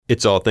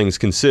It's All Things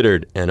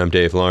Considered, and I'm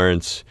Dave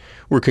Lawrence.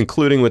 We're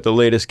concluding with the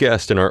latest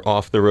guest in our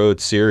Off the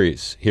Road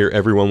series. Hear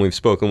everyone we've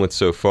spoken with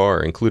so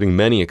far, including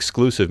many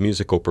exclusive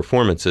musical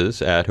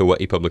performances at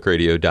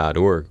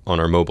hawaiipublicradio.org on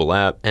our mobile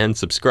app, and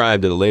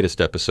subscribe to the latest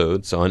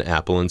episodes on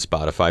Apple and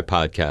Spotify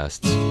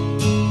podcasts.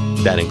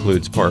 That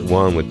includes part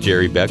 1 with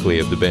Jerry Beckley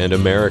of the band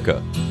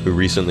America, who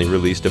recently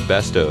released a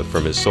best-of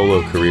from his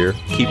solo career,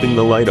 Keeping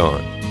the Light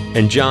On.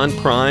 And John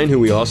Prine, who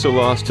we also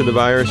lost to the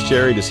virus.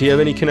 Jerry, does he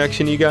have any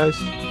connection to you guys?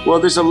 Well,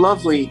 there's a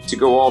lovely, to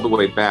go all the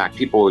way back,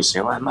 people always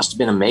say, well, it must have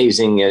been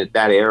amazing at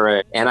that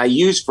era. And I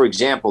use, for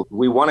example,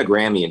 we won a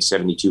Grammy in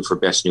 '72 for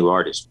Best New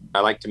Artist.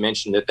 I like to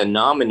mention that the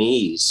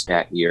nominees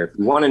that year, if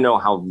you want to know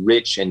how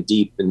rich and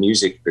deep the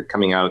music that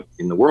coming out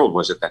in the world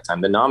was at that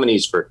time, the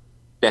nominees for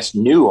Best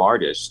New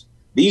Artist,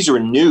 these were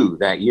new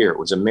that year. It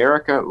was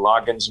America,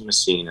 Loggins and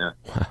Messina,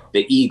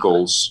 the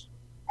Eagles,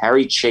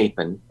 Harry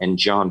Chapin, and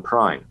John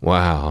Prine.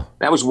 Wow.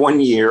 That was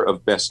 1 year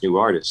of Best New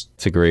Artist.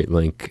 It's a great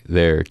link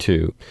there,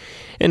 too.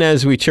 And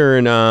as we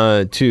turn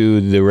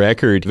to the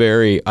record,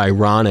 very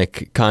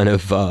ironic kind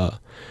of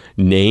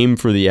name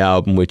for the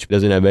album, which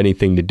doesn't have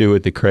anything to do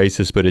with the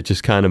crisis, but it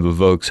just kind of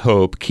evokes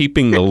hope.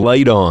 Keeping the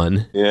Light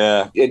On.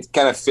 Yeah, it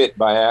kind of fit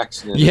by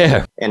accident.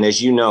 Yeah. And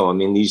as you know, I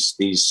mean, these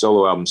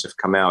solo albums have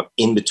come out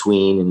in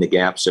between, in the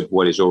gaps of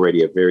what is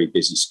already a very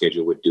busy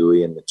schedule with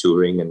Dewey and the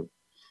touring and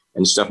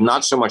stuff.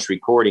 Not so much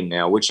recording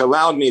now, which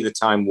allowed me the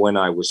time when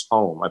I was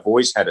home. I've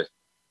always had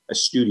a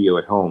studio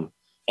at home,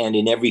 and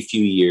in every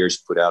few years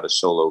put out a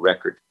solo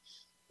record.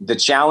 The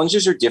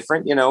challenges are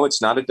different. You know,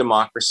 it's not a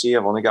democracy.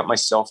 I've only got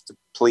myself to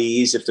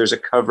please if there's a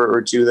cover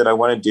or two that I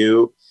want to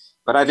do.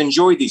 But I've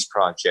enjoyed these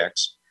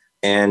projects.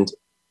 And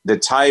the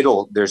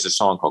title, there's a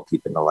song called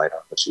Keeping the Light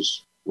On, which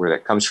is where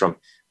that comes from.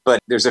 But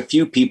there's a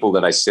few people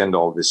that I send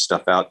all this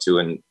stuff out to.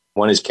 And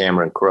one is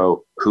Cameron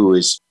Crowe, who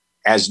is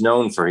as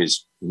known for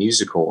his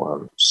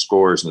musical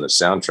scores and the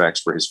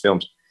soundtracks for his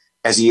films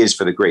as he is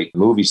for the great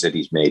movies that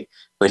he's made.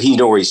 But he'd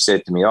always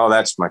said to me, oh,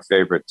 that's my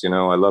favorite. You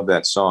know, I love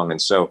that song.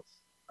 And so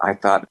I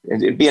thought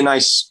it'd be a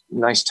nice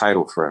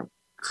title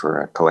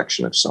for a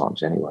collection of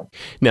songs anyway.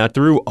 Now,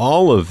 through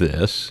all of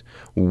this,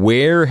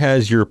 where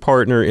has your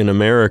partner in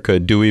America,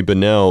 Dewey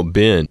Bunnell,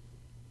 been?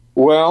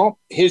 Well,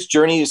 his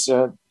journey is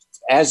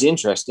as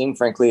interesting,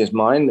 frankly, as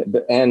mine,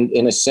 and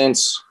in a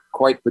sense,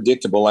 quite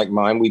predictable like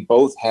mine. We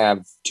both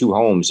have two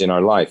homes in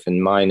our life,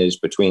 and mine is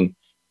between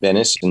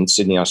Venice and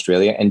Sydney,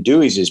 Australia, and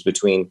Dewey's is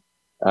between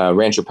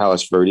Rancho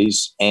Palos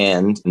Verdes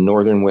and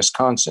northern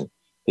Wisconsin.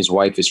 His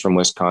wife is from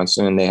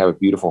Wisconsin, and they have a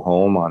beautiful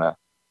home on a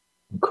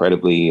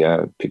incredibly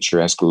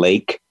picturesque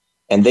lake.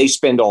 And they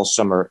spend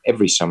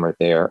every summer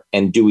there.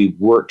 And Dewey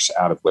works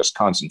out of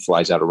Wisconsin,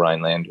 flies out of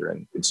Rhinelander,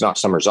 and it's not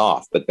summers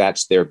off, but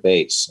that's their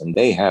base. And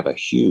they have a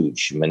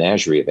huge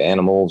menagerie of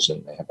animals,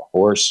 and they have a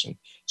horse. And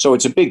so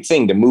it's a big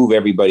thing to move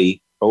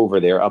everybody over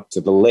there up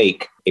to the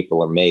lake.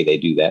 April or May, they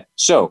do that.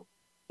 So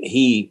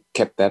he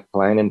kept that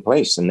plan in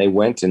place, and they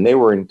went, and they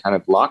were in kind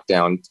of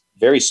lockdown,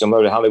 very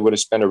similar to how they would have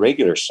spent a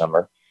regular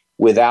summer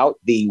without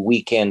the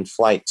weekend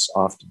flights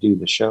off to do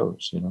the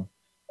shows. You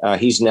know,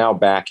 he's now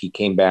back. He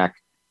came back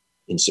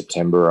in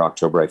September or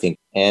October, I think,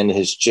 and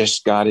has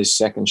just got his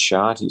second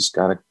shot. He's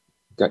got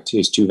to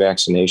his 2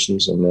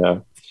 vaccinations,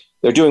 and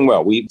they're doing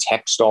well. We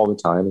text all the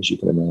time, as you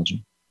can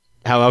imagine.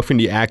 How often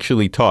do you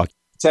actually talk?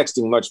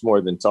 Texting much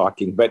more than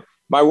talking. But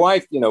my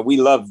wife, you know, we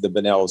love the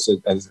Bunnells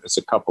as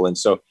a couple, and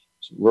so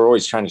we're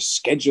always trying to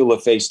schedule a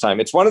FaceTime.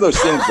 It's one of those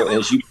things,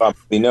 as you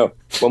probably know,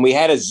 when we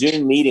had a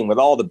Zoom meeting with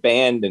all the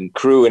band and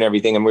crew and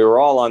everything, and we were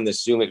all on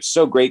this Zoom, it was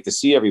so great to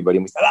see everybody.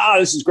 And we thought,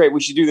 this is great. We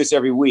should do this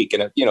every week.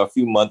 And, a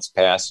few months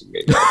passed. And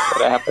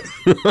what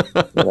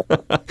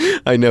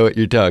happened? I know what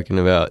you're talking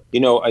about.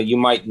 You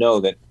might know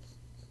that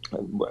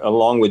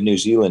along with New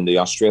Zealand, the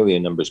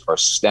Australian numbers are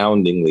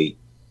astoundingly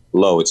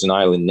low. It's an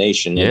island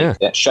nation. Yeah. And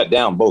that shut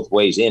down both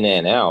ways, in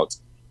and out.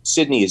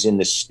 Sydney is in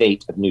the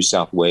state of New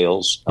South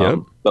Wales,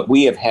 but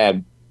we have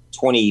had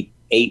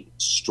 28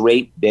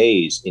 straight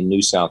days in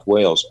New South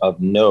Wales of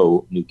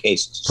no new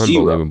cases.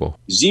 Unbelievable.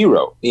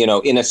 Zero,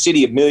 in a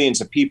city of millions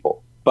of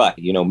people. But,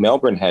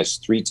 Melbourne has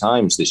 3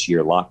 times this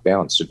year locked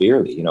down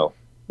severely.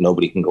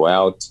 Nobody can go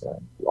out.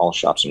 All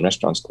shops and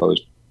restaurants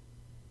closed.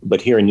 But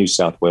here in New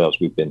South Wales,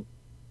 we've been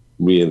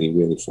really,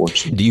 really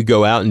fortunate. Do you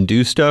go out and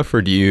do stuff,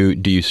 or do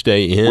you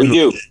stay in? We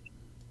do.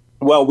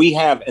 Well, we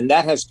have, and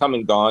that has come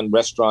and gone.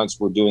 Restaurants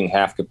were doing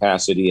half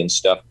capacity and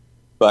stuff.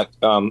 But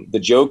the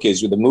joke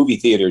is with the movie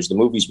theaters, the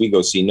movies we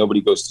go see,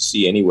 nobody goes to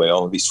see anyway.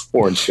 All of these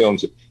foreign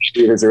films,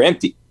 theaters are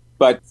empty.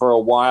 But for a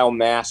while,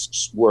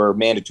 masks were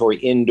mandatory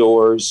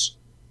indoors,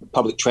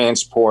 public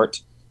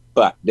transport.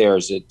 But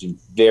there's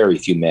very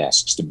few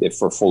masks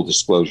for full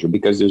disclosure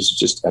because there's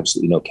just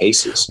absolutely no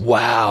cases.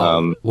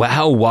 Wow.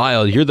 Wow,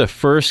 wild. You're the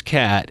first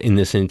cat in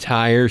this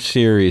entire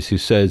series who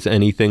says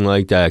anything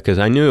like that, because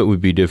I knew it would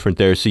be different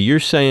there. So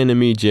you're saying to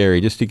me, Jerry,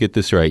 just to get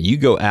this right, you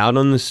go out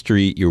on the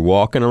street, you're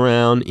walking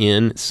around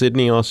in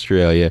Sydney,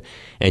 Australia,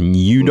 and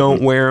you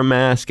don't wear a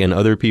mask and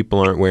other people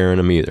aren't wearing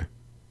them either.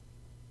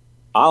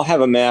 I'll have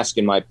a mask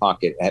in my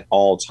pocket at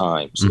all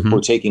times. If we're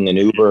taking an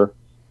Uber,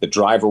 The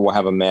driver will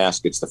have a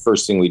mask. It's the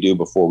first thing we do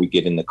before we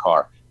get in the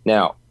car.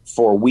 Now,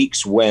 for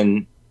weeks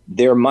when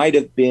there might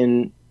have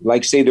been,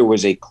 like, say there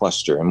was a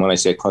cluster, and when I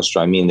say cluster,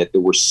 I mean that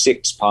there were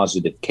 6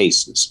 positive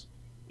cases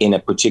in a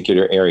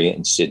particular area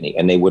in Sydney,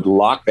 and they would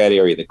lock that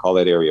area. They call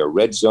that area a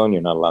red zone.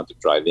 You're not allowed to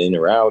drive in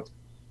or out.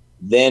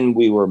 Then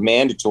we were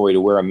mandatory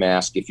to wear a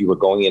mask if you were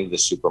going into the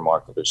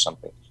supermarket or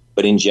something.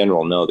 But in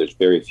general, no, there's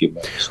very few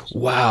masks.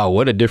 Wow,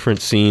 what a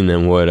different scene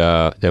than what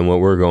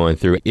we're going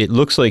through. It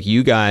looks like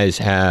you guys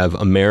have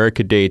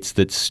America dates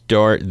that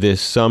start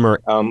this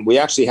summer. We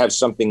actually have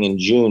something in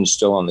June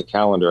still on the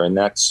calendar, and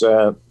that's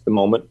the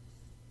moment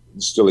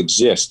it still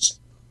exists.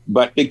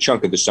 But big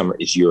chunk of the summer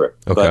is Europe.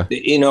 Okay. But,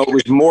 it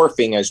was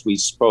morphing as we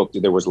spoke.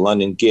 There was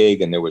London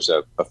gig, and there was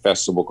a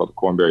festival called the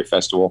Cornbury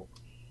Festival.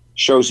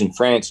 Shows in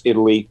France,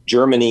 Italy,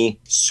 Germany,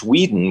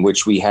 Sweden,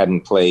 which we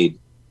hadn't played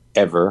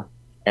ever.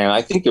 And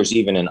I think there's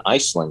even an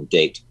Iceland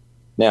date.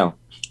 Now,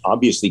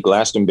 obviously,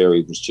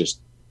 Glastonbury was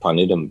just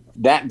punted.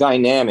 That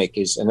dynamic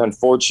is an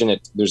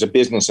unfortunate, there's a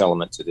business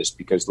element to this,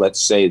 because let's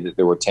say that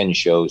there were 10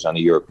 shows on a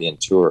European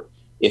tour.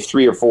 If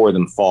 3 or 4 of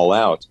them fall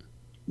out,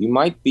 you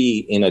might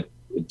be in a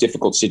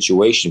difficult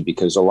situation,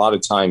 because a lot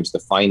of times the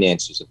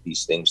finances of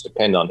these things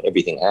depend on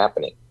everything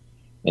happening.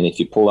 And if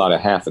you pull out a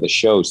half of the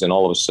shows, then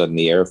all of a sudden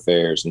the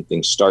airfares and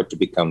things start to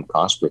become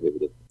cost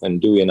prohibitive.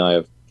 And Dewey and I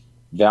have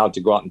vowed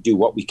to go out and do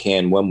what we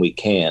can when we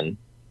can,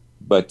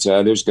 but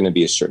there's going to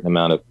be a certain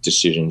amount of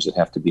decisions that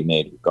have to be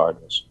made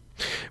regardless.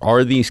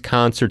 Are these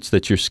concerts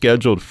that you're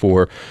scheduled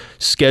for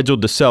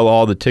scheduled to sell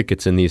all the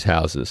tickets in these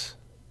houses?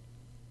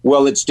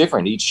 Well, it's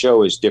different. Each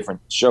show is different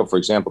show. For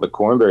example, the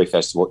Cornbury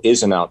Festival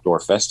is an outdoor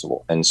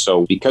festival. And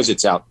so because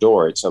it's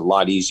outdoor, it's a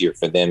lot easier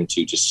for them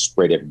to just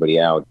spread everybody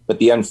out. But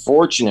the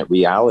unfortunate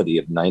reality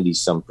of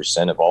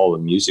 90% of all the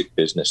music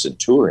business and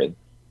touring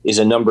is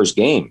a numbers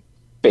game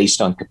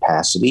based on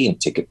capacity and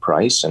ticket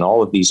price and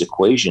all of these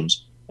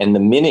equations. And the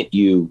minute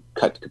you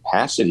cut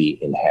capacity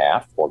in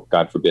half, or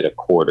God forbid, a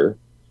quarter,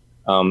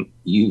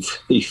 you've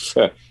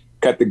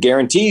cut the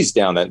guarantees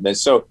down.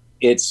 So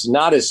it's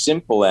not as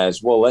simple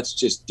as, well, let's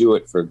just do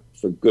it for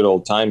good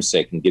old time's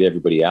sake and get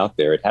everybody out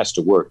there. It has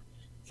to work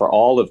for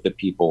all of the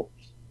people,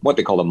 what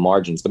they call the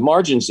margins. The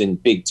margins in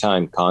big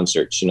time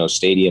concerts,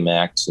 stadium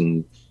acts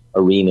and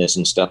arenas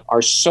and stuff,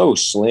 are so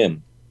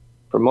slim.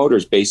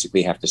 Promoters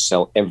basically have to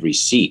sell every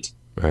seat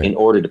in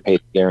order to pay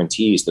the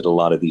guarantees that a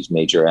lot of these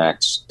major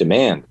acts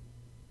demand.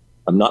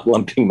 I'm not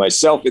lumping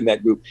myself in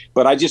that group,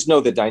 but I just know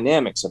the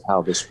dynamics of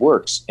how this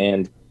works.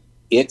 And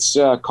it's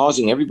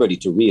causing everybody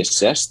to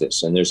reassess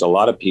this. And there's a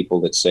lot of people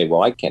that say,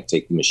 well, I can't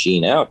take the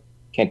machine out,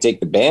 can't take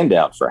the band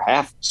out for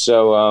half.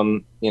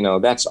 So,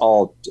 that's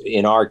all,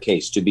 in our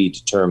case, to be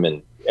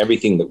determined.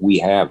 Everything that we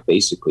have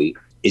basically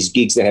is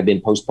gigs that have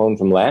been postponed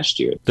from last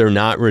year. They're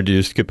not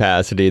reduced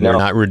capacity. They're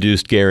not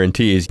reduced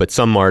guarantees. But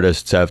some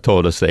artists have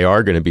told us they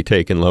are going to be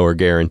taking lower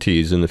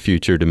guarantees in the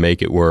future to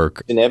make it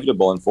work. It's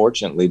inevitable,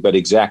 unfortunately. But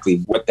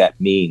exactly what that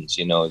means,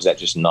 is that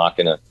just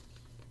knocking a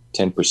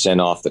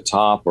 10% off the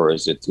top, or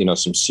is it,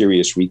 some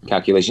serious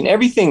recalculation?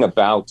 Everything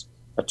about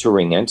a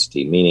touring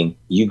entity, meaning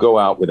you go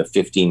out with a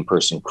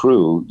 15-person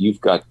crew, you've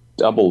got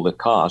double the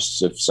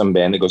costs of some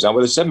band that goes out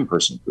with a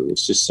 7-person crew.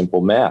 It's just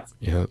simple math.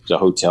 Yep. There's a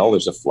hotel,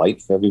 there's a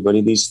flight for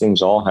everybody. These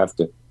things all have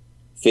to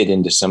fit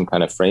into some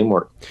kind of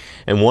framework.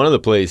 And one of the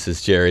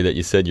places, Jerry, that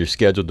you said you're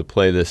scheduled to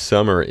play this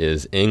summer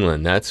is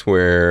England. That's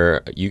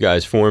where you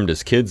guys formed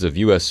as kids of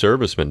U.S.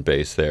 servicemen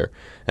based there.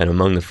 And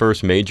among the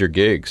first major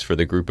gigs for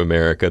the group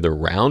America, the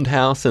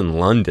Roundhouse in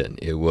London.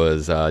 It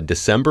was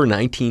December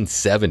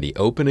 1970,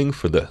 opening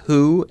for The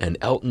Who and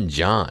Elton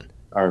John.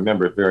 I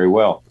remember it very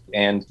well.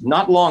 And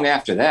not long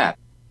after that,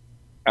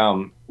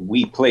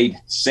 we played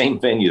same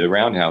venue, the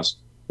Roundhouse.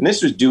 And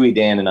this was Dewey,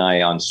 Dan, and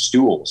I on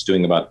stools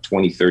doing about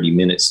 20, 30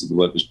 minutes of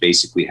what was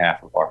basically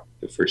half of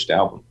the first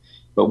album.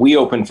 But we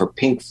opened for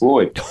Pink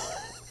Floyd.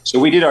 So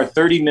we did our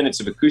 30 minutes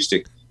of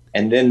acoustic,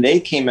 and then they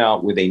came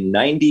out with a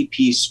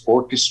 90-piece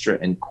orchestra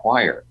and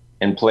choir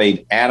and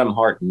played Adam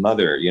Hart and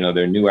Mother,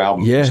 their new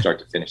album from start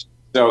to finish.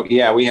 So,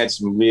 we had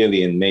some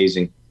really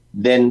amazing.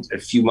 Then a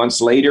few months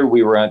later,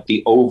 we were at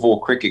the Oval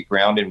Cricket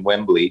Ground in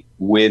Wembley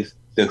with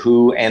The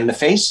Who and the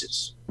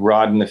Faces.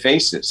 Rod and the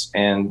Faces.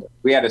 And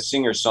we had a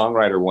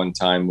singer-songwriter one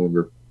time when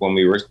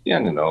we were I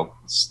don't know,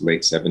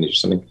 late 70s or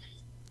something,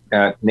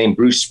 named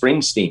Bruce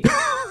Springsteen.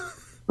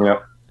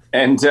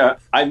 And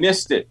I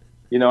missed it,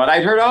 and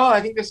I'd heard,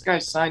 I think this guy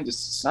signed to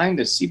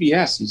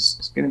CBS.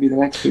 He's going to be the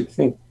next big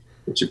thing,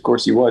 which of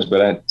course he was,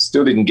 but I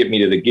still didn't get me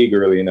to the gig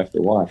early enough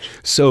to watch.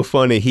 So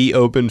funny. He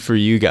opened for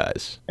you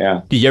guys.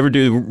 Yeah. Did you ever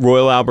do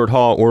Royal Albert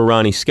Hall or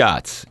Ronnie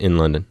Scott's in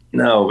London?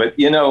 No, but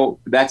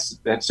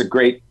that's a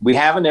great, we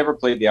haven't ever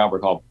played the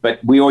Albert Hall, but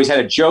we always had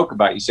a joke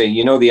about, you say,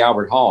 the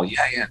Albert Hall.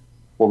 Yeah.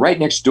 Well, right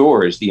next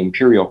door is the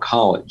Imperial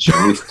College,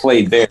 and we've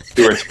played there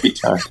 2 or 3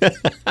 times.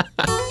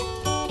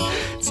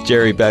 It's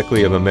Jerry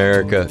Beckley of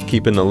America,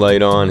 keeping the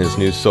light on, his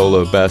new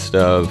solo best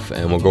of,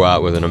 and we'll go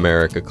out with an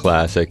America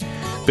classic.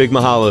 Big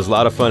mahalos. A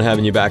lot of fun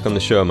having you back on the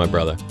show, my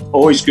brother.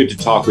 Always good to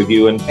talk with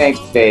you, and thanks,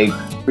 Dave.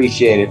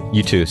 Appreciate it.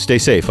 You too. Stay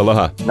safe.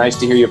 Aloha. Nice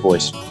to hear your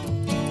voice.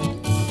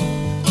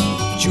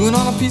 chewing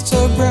on a piece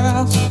of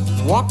grass,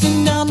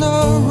 walking down the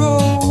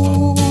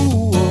road.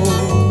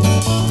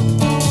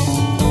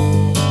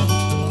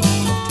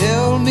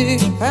 Tell me,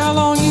 how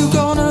long you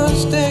gonna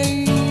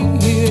stay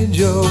here,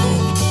 Joe?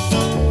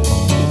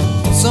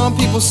 Some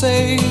people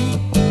say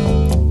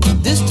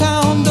this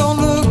town don't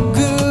look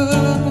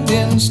good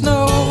in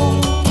snow.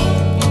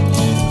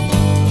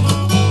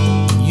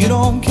 You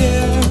don't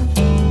care,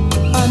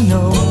 I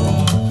know.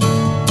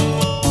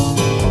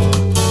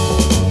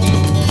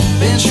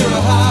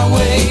 Ventura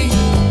Highway